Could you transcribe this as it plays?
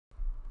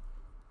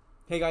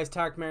Hey guys,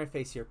 Tarek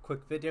Merryface here.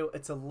 Quick video.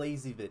 It's a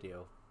lazy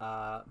video,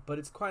 but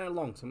it's quite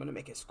long, so I'm going to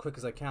make it as quick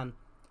as I can.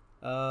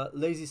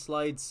 Lazy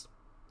slides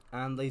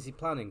and lazy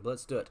planning, but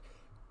let's do it.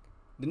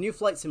 The new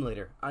flight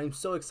simulator. I'm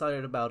so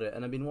excited about it,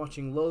 and I've been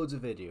watching loads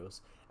of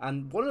videos.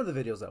 And one of the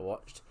videos I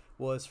watched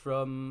was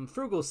from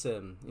Froogle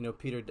Sim. You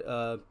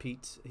know,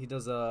 Pete. He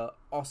does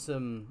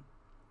awesome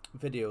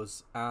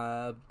videos,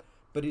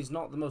 but he's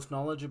not the most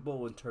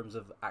knowledgeable in terms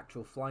of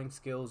actual flying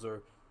skills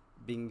or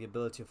being the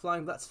ability of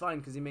flying. That's fine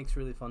because he makes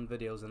really fun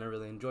videos and I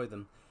really enjoy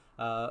them.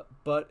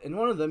 But in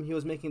one of them, he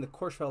was making the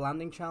Courchevel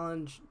Landing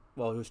challenge.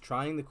 Well, he was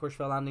trying the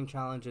Courchevel Landing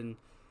challenge in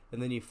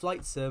the new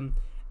flight sim,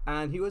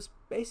 and he was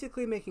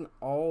basically making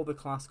all the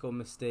classical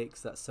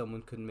mistakes that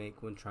someone could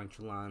make when trying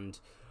to land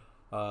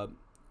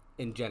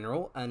in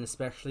general, and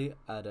especially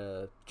at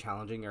a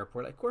challenging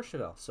airport like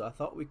Courchevel. So I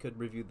thought we could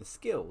review the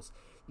skills,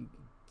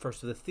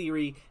 first with the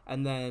theory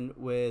and then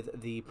with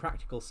the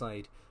practical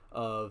side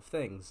of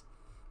things.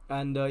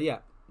 And yeah,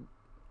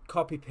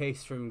 copy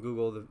paste from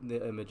Google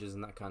the images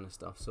and that kind of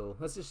stuff. So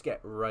let's just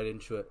get right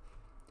into it.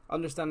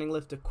 Understanding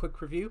lift, a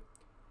quick review.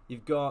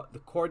 You've got the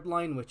chord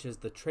line, which is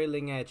the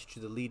trailing edge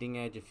to the leading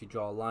edge if you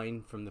draw a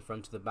line from the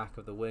front to the back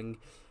of the wing.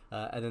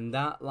 And then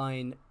that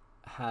line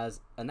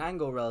has an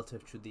angle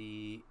relative to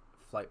the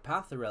flight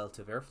path, the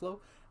relative airflow.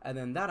 And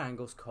then that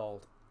angle is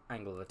called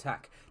angle of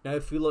attack. Now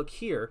if we look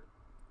here,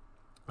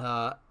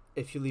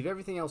 if you leave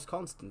everything else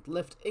constant,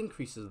 lift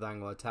increases the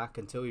angle of attack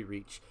until we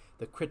reach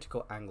the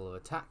critical angle of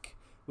attack,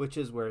 which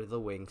is where the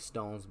wing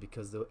stalls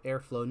because the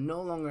airflow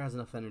no longer has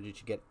enough energy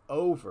to get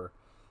over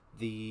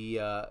the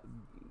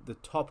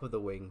top of the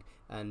wing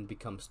and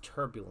becomes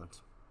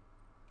turbulent.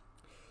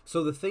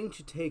 So the thing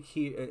to take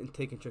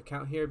into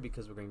account here,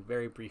 because we're going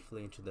very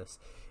briefly into this,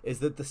 is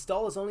that the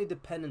stall is only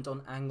dependent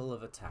on angle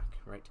of attack,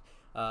 right?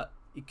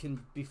 You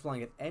can be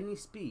flying at any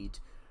speed,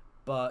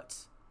 but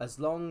as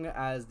long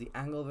as the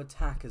angle of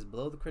attack is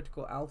below the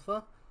critical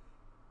alpha,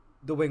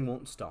 the wing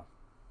won't stall.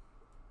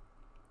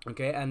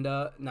 Okay, and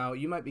now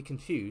you might be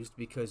confused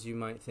because you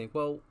might think,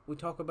 well, we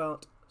talk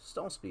about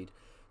stall speed,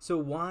 so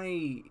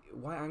why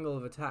angle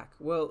of attack?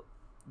 Well,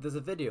 there's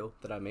a video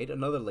that I made,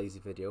 another lazy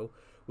video,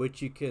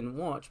 which you can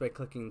watch by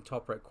clicking the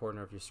top right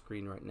corner of your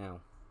screen right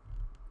now.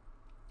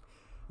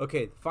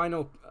 Okay,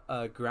 final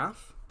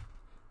graph,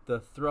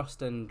 the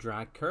thrust and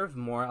drag curve,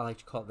 more I like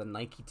to call it the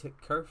Nike tick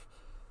curve.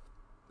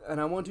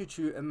 And I want you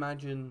to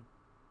imagine,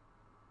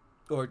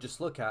 or just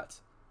look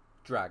at,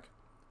 drag.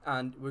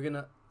 And we're going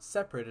to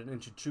separate it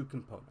into two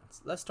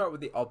components. Let's start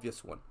with the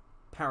obvious one,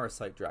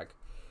 parasite drag.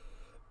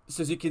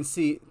 So as you can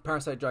see,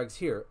 parasite drag's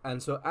here.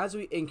 And so as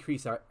we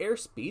increase our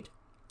airspeed,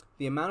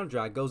 the amount of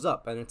drag goes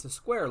up, and it's a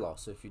square law.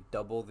 So if you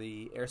double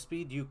the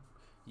airspeed,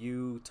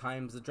 you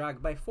times the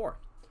drag by 4.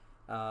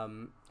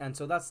 And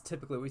so that's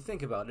typically what we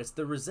think about. It's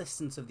the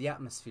resistance of the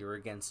atmosphere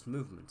against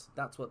movement.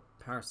 That's what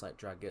parasite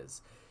drag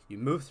is. You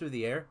move through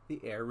the air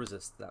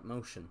resists that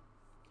motion.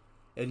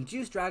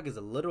 Induced drag is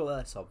a little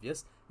less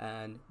obvious,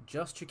 and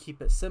just to keep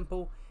it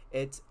simple,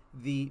 it's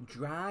the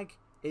drag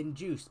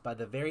induced by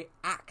the very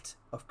act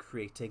of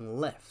creating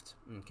lift.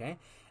 Okay,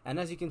 and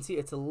as you can see,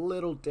 it's a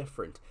little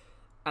different.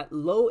 At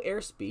low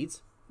air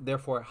speeds,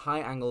 therefore high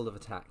angle of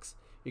attacks,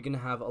 you're going to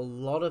have a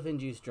lot of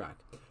induced drag.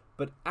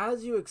 But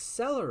as you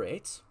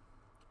accelerate,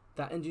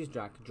 that induced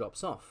drag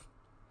drops off.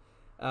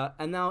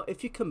 And now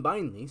if you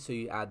combine these, so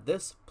you add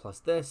this plus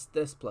this,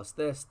 this plus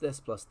this, this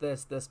plus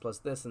this, this plus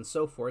this, and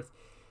so forth,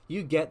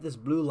 you get this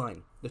blue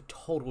line, the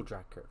total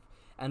drag curve.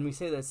 And we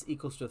say this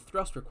equals to the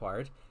thrust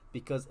required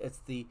because it's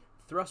the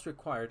thrust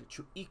required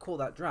to equal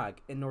that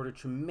drag in order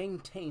to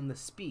maintain the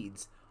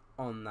speeds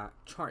on that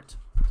chart.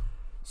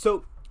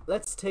 So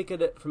let's take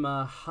it from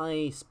a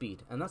high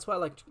speed. And that's why I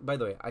like, by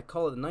the way, I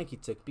call it the Nike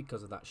tick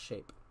because of that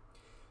shape.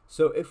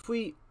 So if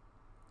we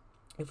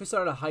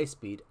start at a high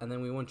speed and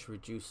then we want to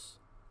reduce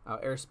our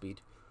airspeed,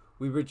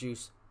 we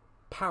reduce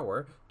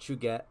power to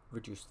get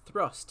reduced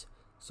thrust.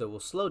 So we'll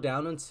slow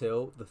down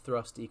until the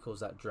thrust equals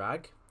that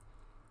drag,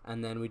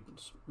 and then we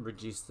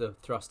reduce the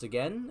thrust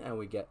again, and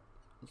we get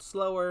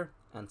slower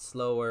and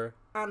slower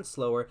and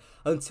slower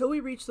until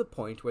we reach the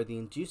point where the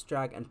induced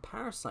drag and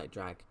parasite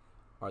drag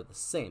are the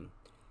same.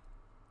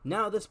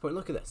 Now at this point,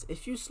 look at this.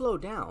 If you slow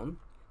down,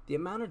 the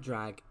amount of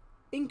drag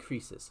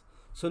increases.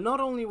 So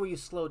not only will you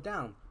slow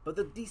down, but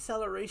the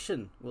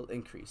deceleration will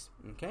increase.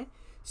 Okay,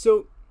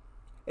 so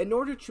in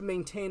order to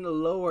maintain a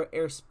lower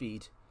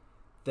airspeed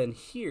than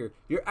here,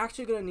 you're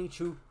actually going to need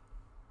to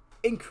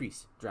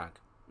increase drag.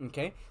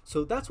 Okay,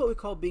 so that's what we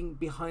call being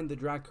behind the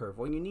drag curve,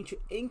 when you need to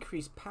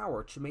increase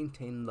power to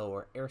maintain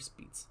lower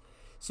airspeeds.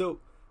 So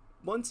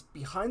once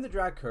behind the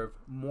drag curve,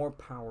 more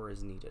power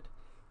is needed.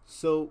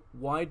 So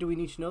why do we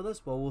need to know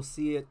this? Well, we'll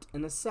see it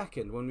in a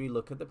second when we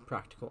look at the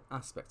practical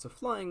aspects of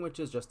flying, which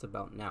is just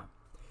about now.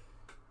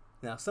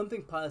 Now,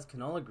 something pilots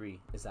can all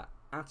agree is that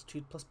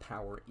attitude plus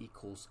power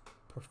equals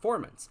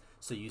performance.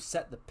 So you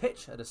set the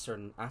pitch at a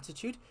certain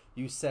attitude,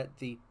 you set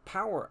the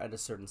power at a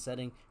certain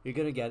setting, you're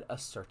going to get a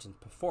certain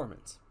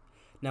performance.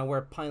 Now,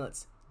 where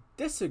pilots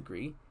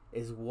disagree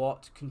is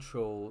which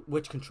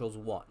controls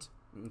what.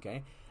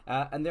 Okay,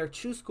 And there are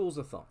two schools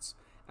of thoughts.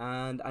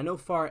 And I know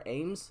FAR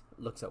Ames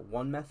looks at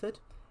one method,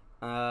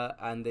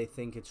 and they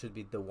think it should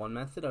be the one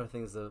method. I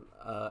think it's the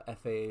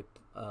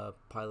FAA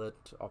pilot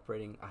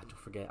operating.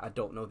 I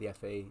don't know the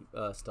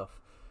FAA stuff.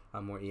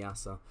 I'm more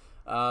EASA.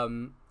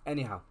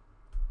 Anyhow,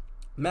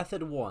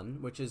 method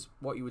one, which is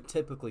what you would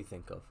typically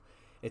think of,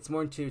 it's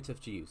more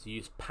intuitive to use. You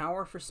use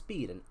power for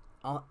speed and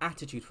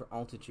attitude for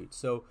altitude.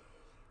 So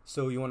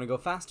you want to go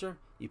faster,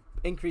 you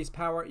increase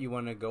power. You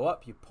want to go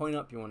up, you point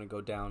up. You want to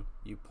go down,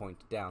 you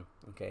point down.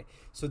 Okay.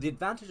 So the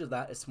advantage of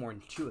that is more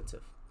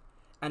intuitive,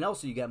 and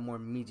also you get more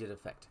immediate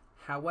effect.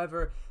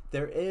 However,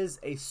 there is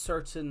a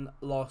certain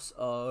loss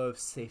of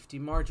safety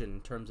margin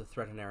in terms of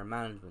threat and error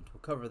management.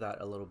 We'll cover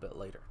that a little bit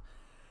later.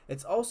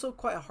 It's also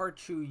quite hard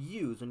to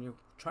use when you're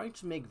trying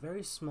to make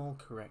very small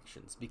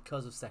corrections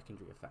because of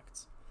secondary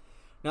effects.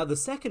 Now, the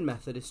second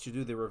method is to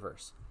do the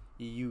reverse.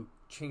 You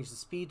change the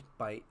speed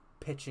by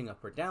pitching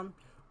up or down,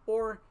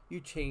 or you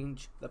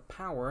change the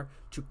power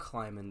to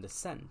climb and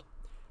descend.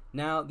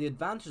 Now, the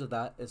advantage of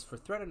that is for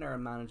threat and error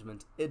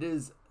management, it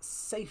is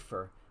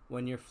safer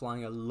when you're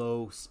flying at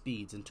low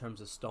speeds in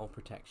terms of stall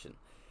protection.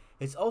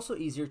 It's also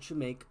easier to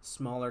make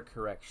smaller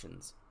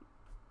corrections.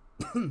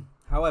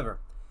 However,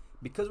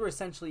 because we're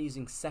essentially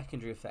using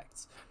secondary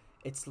effects,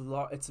 it's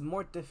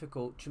more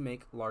difficult to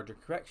make larger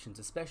corrections,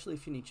 especially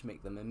if you need to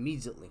make them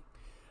immediately,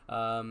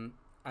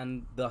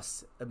 and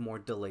thus a more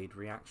delayed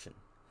reaction.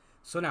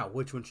 So now,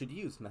 which one should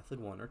you use,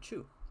 method 1 or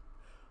 2?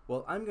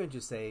 Well, I'm going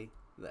to say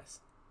this.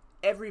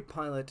 Every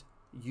pilot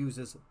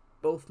uses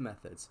both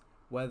methods,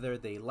 whether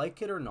they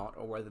like it or not,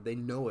 or whether they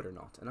know it or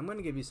not. And I'm going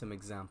to give you some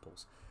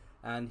examples.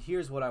 And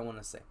here's what I want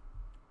to say.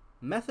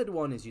 Method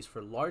 1 is used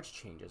for large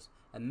changes,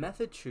 and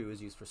method 2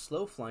 is used for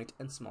slow flight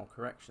and small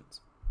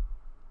corrections.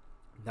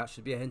 That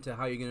should be a hint of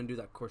how you're going to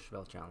do that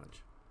Courchevel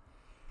challenge.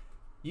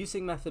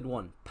 Using method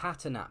 1,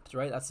 pattern apt,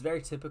 right? That's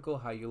very typical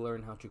how you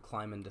learn how to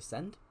climb and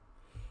descend.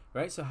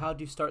 Right, so how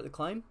do you start the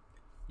climb?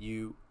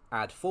 You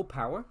add full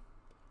power.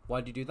 Why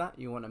do you do that?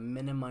 You want to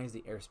minimize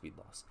the airspeed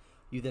loss.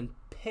 You then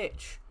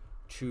pitch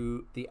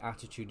to the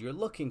attitude you're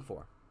looking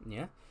for.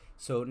 Yeah.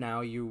 So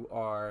now you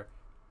are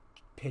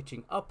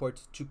pitching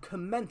upwards to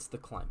commence the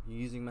climb.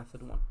 You're using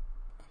method 1.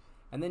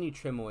 And then you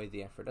trim away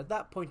the effort. At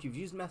that point, you've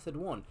used method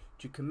 1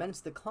 to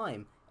commence the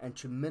climb and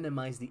to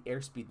minimize the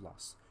airspeed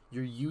loss.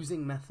 You're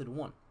using method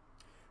 1.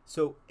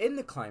 So in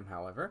the climb,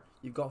 however,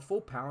 you've got full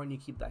power and you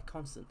keep that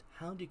constant.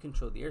 How do you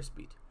control the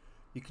airspeed?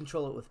 You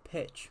control it with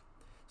pitch.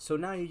 So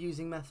now you're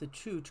using method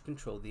 2 to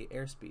control the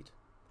airspeed.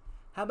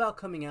 How about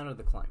coming out of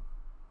the climb?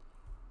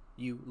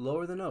 You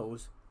lower the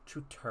nose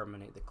to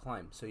terminate the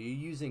climb. So you're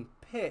using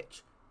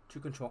pitch to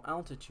control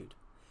altitude.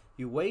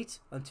 You wait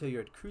until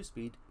you're at cruise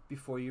speed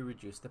before you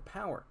reduce the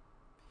power.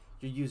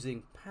 You're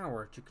using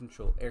power to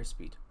control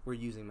airspeed. We're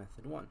using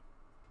method 1.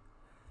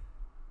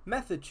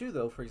 Method 2,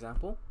 though, for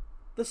example,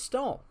 the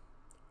stall.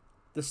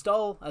 The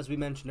stall, as we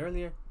mentioned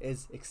earlier,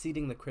 is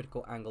exceeding the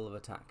critical angle of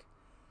attack.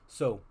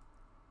 So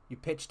you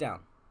pitch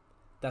down.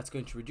 That's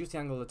going to reduce the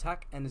angle of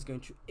attack and is going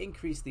to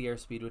increase the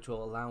airspeed, which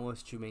will allow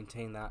us to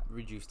maintain that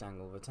reduced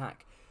angle of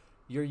attack.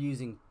 You're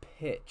using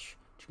pitch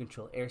to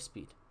control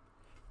airspeed.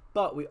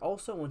 But we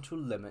also want to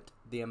limit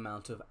the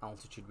amount of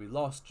altitude we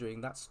lost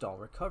during that stall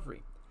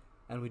recovery.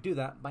 And we do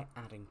that by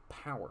adding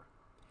power.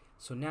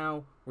 So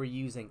now we're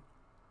using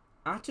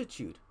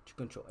attitude to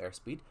control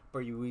airspeed,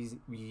 but we're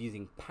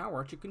using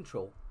power to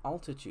control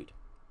altitude.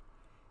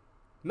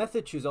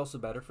 Method 2 is also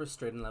better for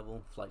straight and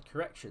level flight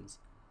corrections.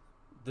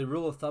 The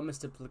rule of thumb is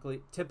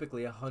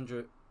typically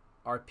 100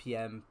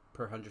 RPM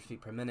per 100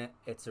 feet per minute.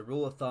 It's a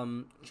rule of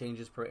thumb,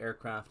 changes per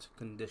aircraft,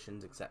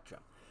 conditions, etc.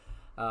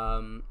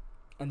 And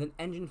then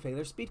engine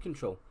failure speed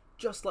control,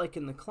 just like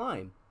in the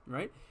climb,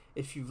 right?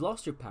 If you've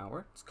lost your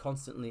power, it's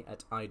constantly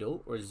at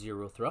idle or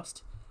zero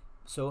thrust.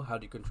 So how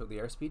do you control the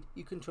airspeed?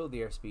 You control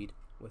the airspeed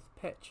with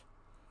pitch.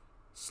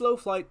 Slow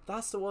flight,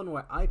 that's the one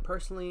where I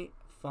personally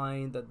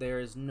find that there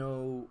is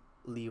no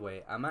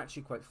leeway. I'm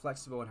actually quite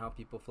flexible on how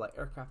people fly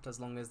aircraft as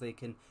long as they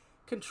can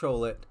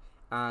control it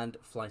and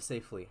fly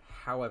safely.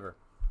 However,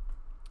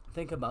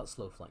 think about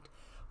slow flight.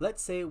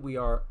 Let's say we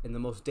are in the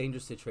most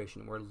dangerous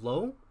situation. We're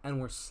low and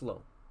we're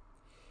slow.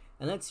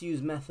 And let's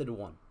use method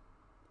 1.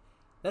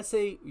 Let's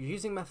say you're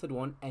using method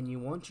 1 and you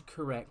want to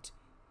correct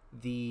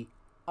the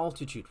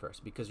altitude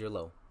first because you're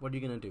low. What are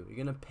you going to do?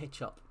 You're going to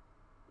pitch up.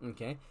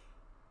 Okay?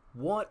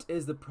 What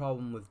is the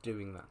problem with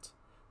doing that?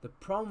 The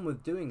problem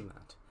with doing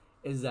that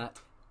is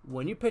that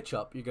when you pitch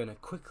up, you're going to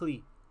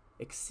quickly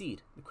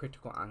exceed the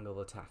critical angle of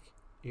attack.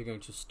 You're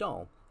going to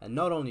stall. And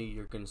not only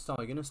you're going to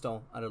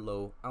stall at a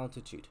low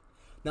altitude.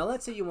 Now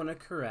let's say you want to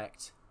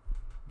correct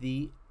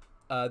the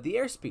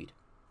airspeed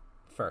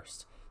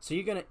first. So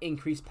you're going to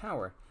increase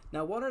power.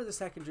 Now what are the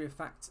secondary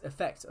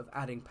effects of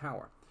adding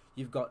power?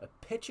 You've got a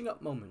pitching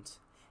up moment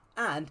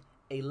and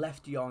a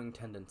left yawing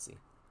tendency.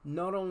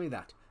 Not only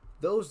that,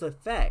 those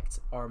effects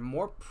are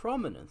more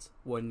prominent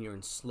when you're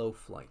in slow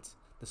flight.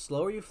 The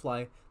slower you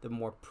fly, the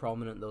more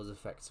prominent those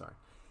effects are.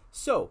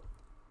 So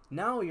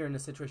now you're in a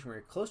situation where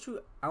you're close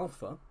to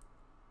alpha,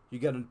 You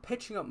get a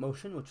pitching up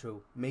motion, which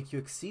will make you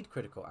exceed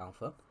critical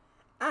alpha,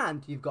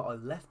 and you've got a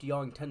left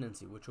yawing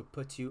tendency, which will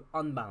put you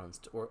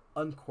unbalanced or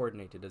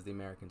uncoordinated, as the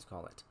Americans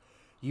call it.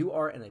 You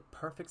are in a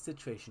perfect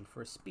situation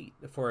for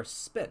a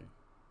spin.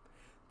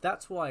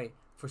 That's why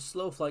for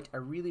slow flight, I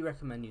really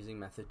recommend using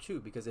method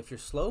 2, because if you're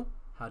slow,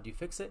 how do you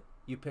fix it?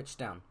 You pitch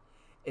down.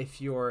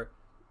 If you're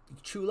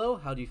too low,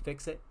 how do you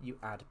fix it? You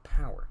add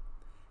power.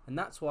 And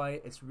that's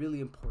why it's really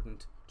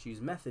important to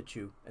use method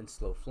 2 in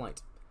slow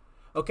flight.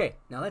 Okay,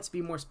 now let's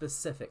be more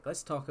specific.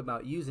 Let's talk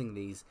about using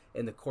these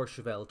in the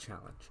Courchevel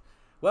challenge.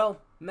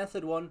 Well,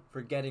 method 1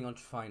 for getting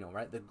onto final,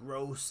 right? The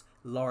gross,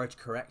 large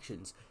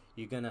corrections.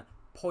 You're going to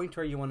point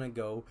where you want to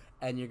go,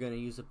 and you're going to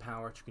use the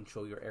power to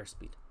control your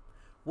airspeed.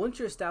 Once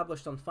you're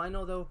established on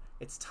final, though,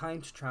 it's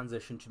time to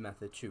transition to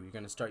method 2. You're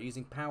going to start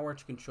using power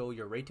to control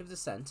your rate of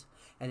descent,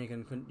 and you're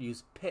going to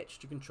use pitch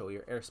to control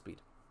your airspeed.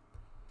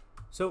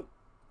 So,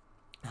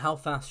 how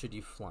fast should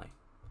you fly?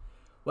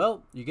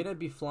 Well, you're going to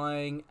be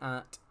flying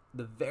at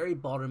the very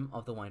bottom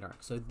of the wide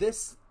arc. So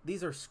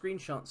these are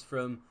screenshots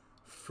from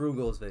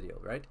Froogle's video,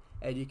 right?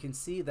 And you can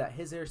see that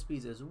his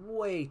airspeed is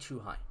way too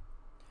high.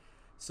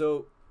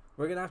 So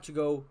we're going to have to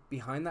go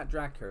behind that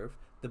drag curve.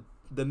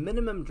 The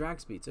minimum drag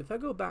speed, so if I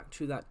go back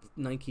to that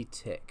Nike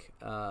tick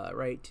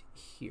right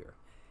here,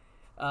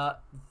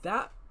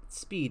 that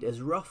speed is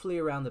roughly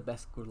around the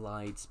best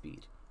glide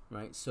speed,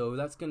 right? So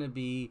that's going to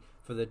be,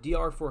 for the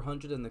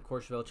DR400 in the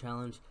Courchevel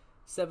Challenge,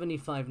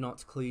 75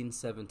 knots clean,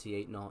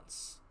 78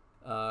 knots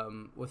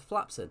with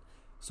flaps in.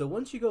 So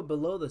once you go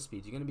below the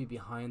speed, you're going to be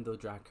behind the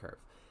drag curve,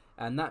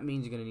 and that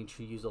means you're going to need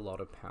to use a lot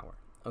of power.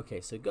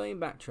 Okay, so going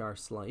back to our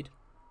slide,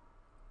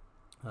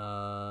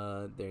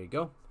 there you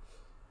go.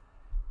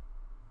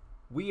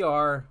 We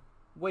are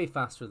way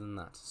faster than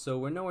that, so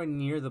we're nowhere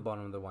near the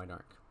bottom of the wide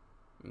arc.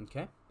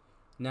 Okay,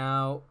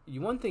 now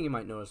one thing you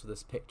might notice with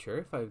this picture,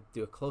 if I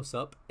do a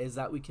close-up, is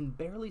that we can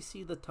barely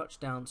see the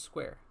touchdown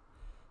square.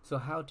 So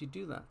how do you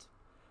do that?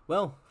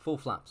 Well, full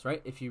flaps,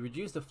 right? If you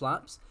reduce the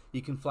flaps,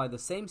 you can fly the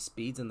same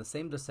speeds and the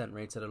same descent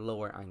rates at a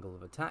lower angle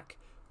of attack,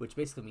 which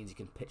basically means you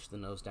can pitch the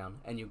nose down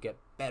and you get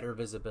better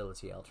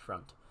visibility out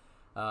front.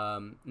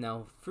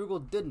 Now,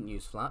 Froogle didn't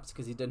use flaps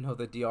because he didn't know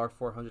the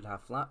DR400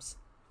 have flaps.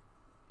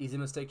 Easy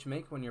mistake to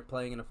make when you're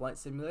playing in a flight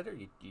simulator.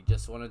 You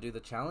just want to do the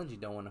challenge. You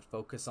don't want to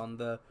focus on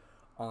the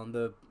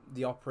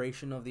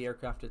operation of the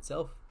aircraft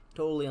itself.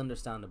 Totally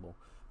understandable.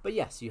 But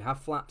yes, you have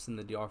flaps in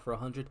the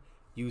DR400.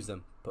 Use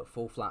them. Put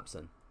full flaps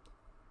in.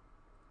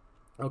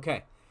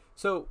 Okay,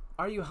 so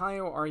are you high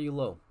or are you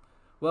low?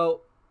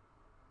 Well,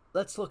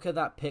 let's look at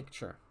that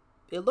picture.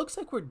 It looks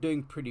like we're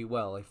doing pretty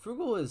well. Like,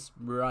 Froogle is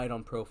right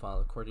on profile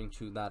according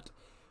to that,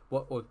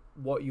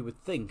 what you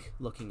would think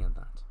looking at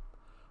that.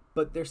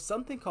 But there's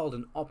something called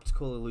an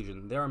optical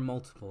illusion. There are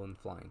multiple in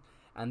flying,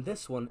 and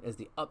this one is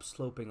the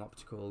upsloping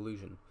optical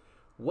illusion.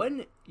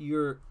 When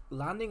you're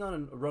landing on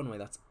a runway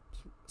that's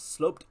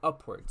sloped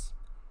upwards,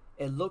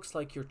 it looks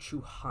like you're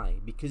too high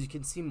because you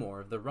can see more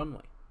of the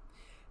runway.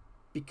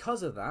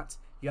 Because of that,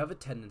 you have a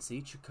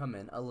tendency to come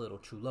in a little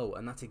too low,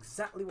 and that's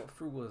exactly what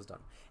Froogle has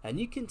done.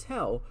 And you can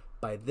tell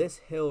by this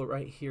hill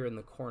right here in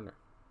the corner.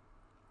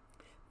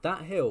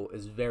 That hill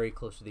is very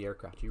close to the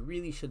aircraft. You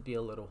really should be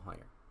a little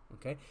higher.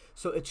 Okay,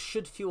 so it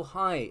should feel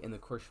high in the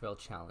Courchevel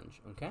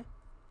challenge. Okay,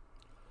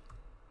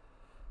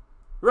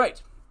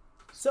 right.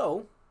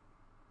 So,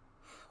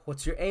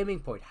 what's your aiming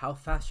point? How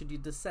fast should you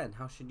descend?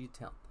 How should you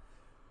tell?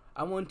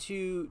 I want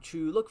to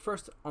look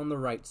first on the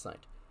right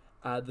side,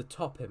 the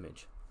top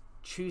image,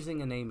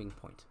 choosing an aiming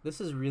point. This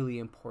is really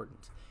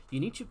important. You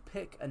need to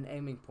pick an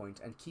aiming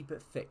point and keep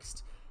it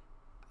fixed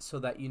so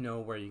that you know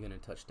where you're going to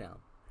touch down.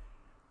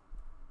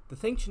 The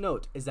thing to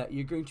note is that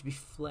you're going to be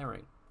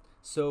flaring.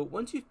 So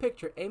once you've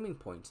picked your aiming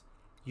point,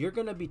 you're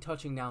going to be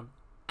touching down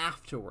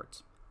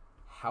afterwards.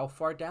 How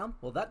far down?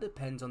 Well, that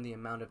depends on the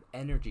amount of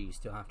energy you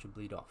still have to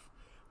bleed off.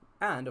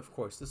 And, of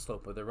course, the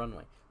slope of the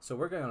runway. So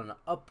we're going on an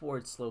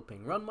upward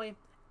sloping runway,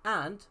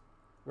 and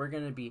we're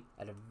going to be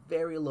at a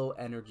very low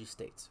energy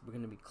state. We're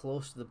going to be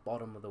close to the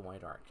bottom of the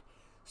wide arc.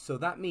 So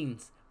that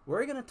means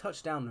we're going to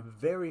touch down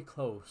very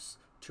close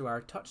to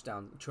our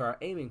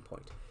aiming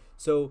point.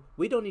 So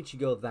we don't need to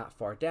go that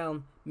far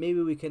down.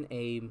 Maybe we can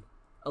aim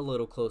a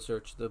little closer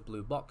to the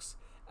blue box,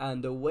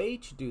 and the way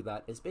to do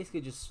that is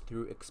basically just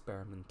through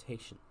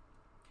experimentation.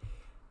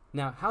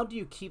 Now, how do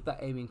you keep that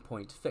aiming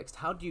point fixed?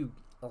 How do you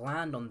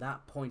land on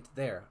that point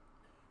there?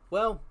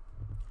 Well,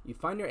 you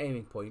find your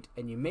aiming point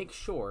and you make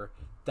sure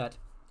that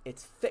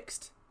it's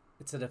fixed.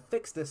 It's at a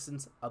fixed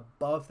distance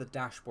above the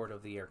dashboard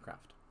of the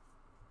aircraft.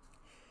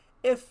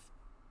 If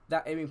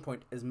that aiming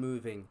point is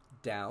moving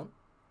down,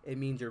 it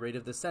means your rate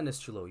of descent is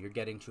too low, you're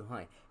getting too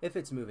high. If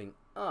it's moving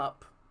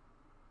up,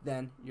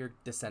 then you're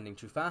descending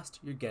too fast,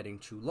 you're getting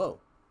too low.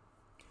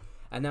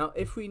 And now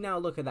if we now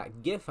look at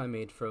that GIF I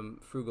made from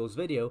Froogle's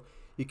video,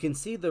 you can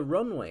see the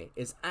runway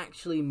is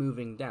actually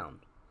moving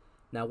down.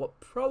 Now what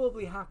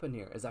probably happened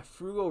here is that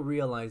Froogle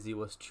realized he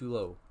was too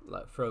low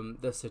from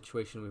this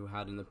situation we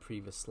had in the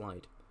previous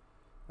slide.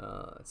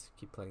 Let's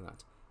keep playing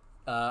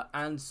that.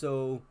 And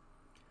so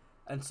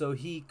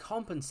he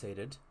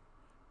compensated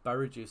by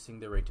reducing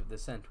the rate of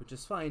descent, which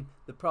is fine.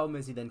 The problem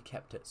is he then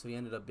kept it, so he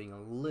ended up being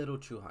a little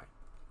too high.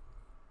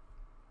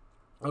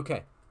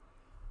 Okay,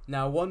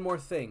 now one more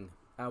thing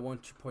I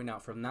want to point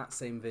out from that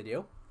same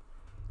video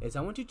is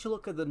I want you to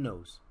look at the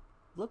nose.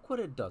 Look what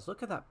it does.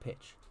 Look at that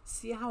pitch.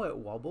 See how it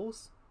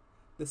wobbles?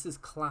 This is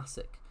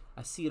classic.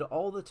 I see it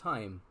all the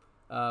time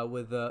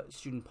with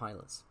student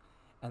pilots,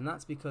 and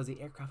that's because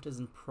the aircraft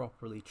isn't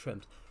properly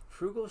trimmed.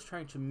 Froogle is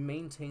trying to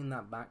maintain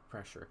that back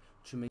pressure,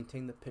 to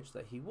maintain the pitch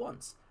that he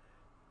wants,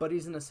 but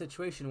he's in a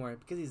situation where,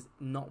 because he's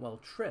not well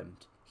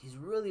trimmed, he's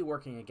really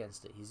working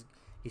against it.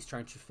 He's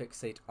trying to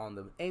fixate on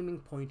the aiming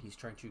point, he's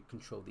trying to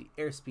control the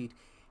airspeed,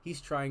 he's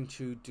trying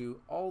to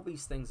do all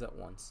these things at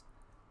once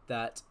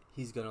that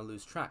he's going to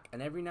lose track.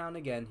 And every now and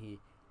again he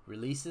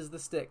releases the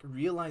stick,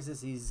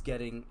 realizes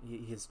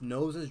his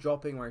nose is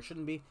dropping where it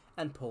shouldn't be,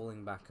 and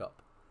pulling back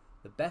up.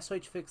 The best way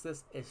to fix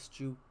this is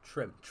to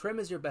trim. Trim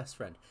is your best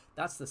friend.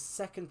 That's the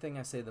second thing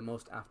I say the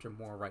most after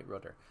more right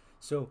rudder.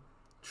 So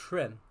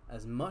trim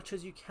as much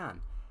as you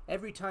can.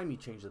 Every time you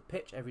change the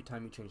pitch, every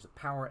time you change the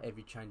power,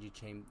 every time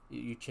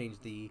you change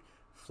the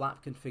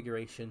flap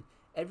configuration,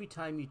 every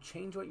time you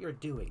change what you're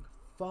doing,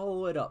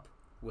 follow it up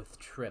with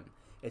trim.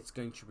 It's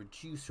going to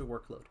reduce your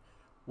workload.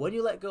 When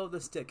you let go of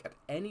the stick at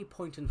any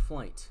point in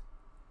flight,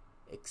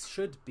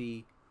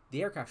 the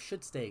aircraft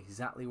should stay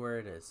exactly where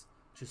it is,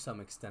 to some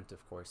extent,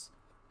 of course,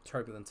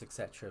 turbulence,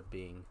 etc.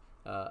 being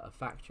a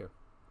factor.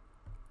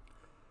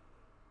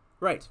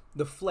 Right,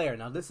 the flare.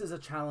 Now this is a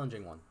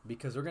challenging one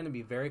because we're going to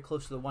be very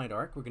close to the wide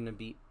arc. We're going to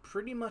be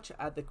pretty much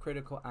at the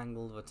critical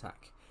angle of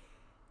attack.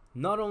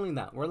 Not only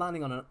that, we're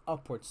landing on an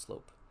upward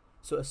slope.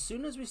 So as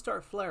soon as we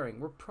start flaring,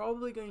 we're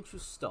probably going to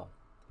stall.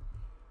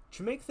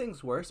 To make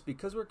things worse,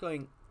 because we're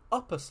going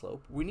up a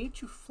slope, we need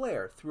to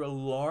flare through a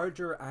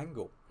larger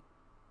angle.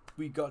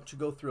 We got to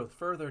go through a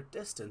further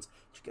distance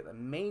to get the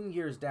main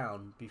gears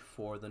down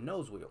before the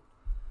nose wheel.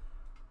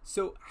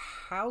 So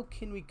how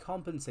can we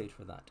compensate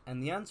for that?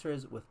 And the answer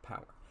is with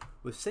power.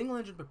 With single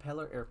engine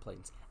propeller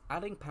airplanes,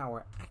 adding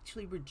power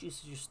actually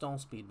reduces your stall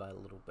speed by a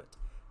little bit.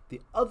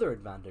 The other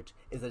advantage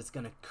is that it's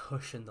going to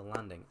cushion the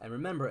landing. And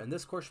remember, in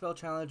this Courchevel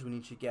challenge, we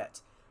need to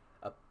get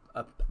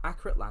a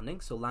accurate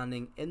landing, so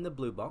landing in the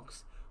blue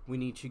box. We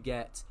need to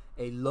get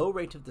a low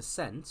rate of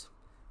descent,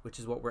 which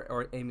is what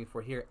we're aiming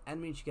for here,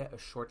 and we need to get a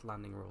short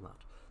landing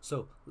rollout.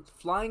 So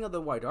flying on the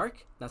wide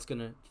arc, that's going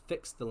to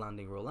fix the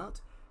landing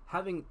rollout.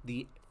 Having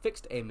the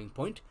fixed aiming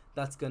point,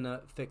 that's going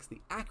to fix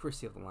the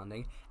accuracy of the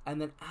landing, and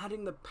then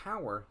adding the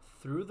power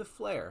through the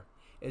flare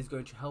is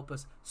going to help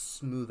us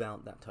smooth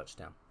out that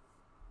touchdown.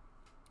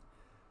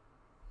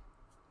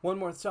 One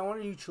more, so I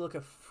wanted you to look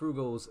at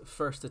Froogle's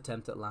first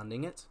attempt at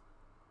landing it,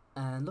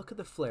 and look at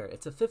the flare.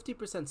 It's a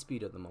 50%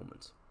 speed at the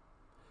moment.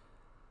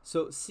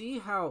 So see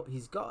how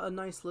he's got a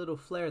nice little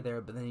flare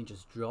there, but then he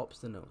just drops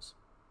the nose.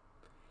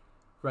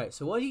 Right,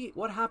 so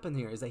what happened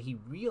here is that he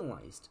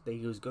realized that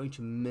he was going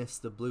to miss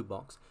the blue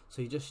box,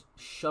 so he just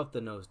shoved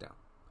the nose down.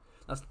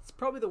 That's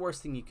probably the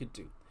worst thing you could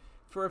do,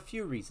 for a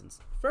few reasons.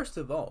 First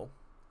of all,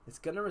 it's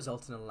going to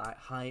result in a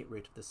high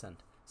rate of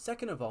descent.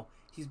 Second of all,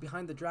 he's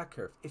behind the drag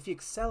curve. If he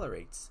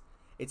accelerates,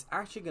 it's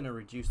actually going to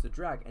reduce the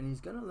drag, and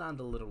he's going to land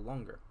a little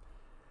longer.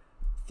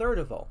 Third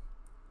of all,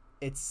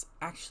 it's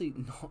actually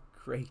not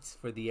great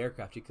for the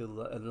aircraft. You could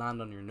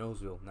land on your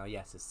nose wheel. Now,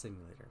 yes, it's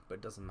simulator, but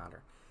it doesn't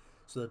matter.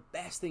 So the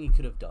best thing you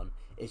could have done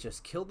is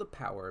just kill the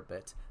power a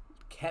bit,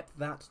 kept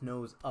that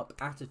nose up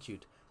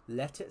attitude,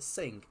 let it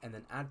sink, and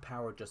then add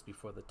power just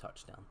before the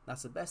touchdown.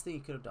 That's the best thing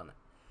you could have done.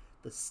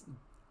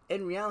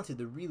 In reality,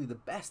 the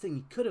best thing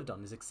you could have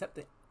done is accept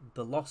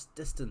the lost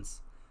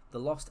distance, the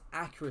lost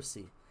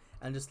accuracy,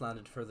 and just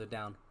landed further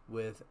down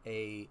with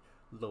a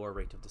lower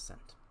rate of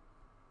descent.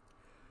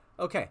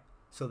 Okay,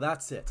 so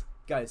that's it.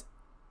 Guys,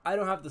 I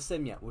don't have the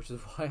sim yet, which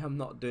is why I'm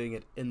not doing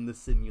it in the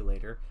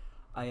simulator.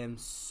 I am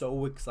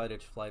so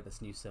excited to fly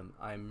this new sim.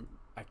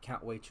 I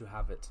can't wait to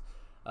have it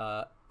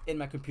in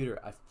my computer.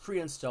 I've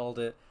pre-installed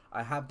it.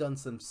 I have done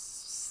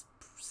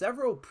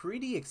several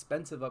pretty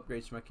expensive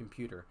upgrades to my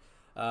computer.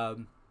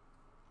 And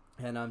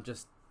I'm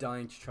just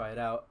dying to try it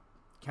out.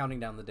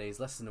 Counting down the days,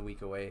 less than a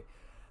week away.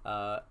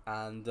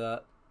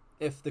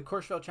 If the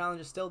Courchevel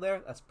challenge is still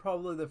there, that's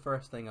probably the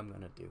first thing I'm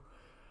going to do.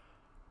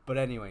 But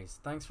anyways,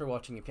 thanks for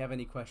watching. If you have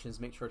any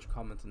questions, make sure to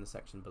comment in the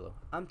section below.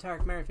 I'm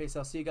Tarek Merryface.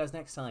 I'll see you guys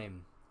next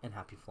time, and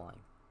happy flying.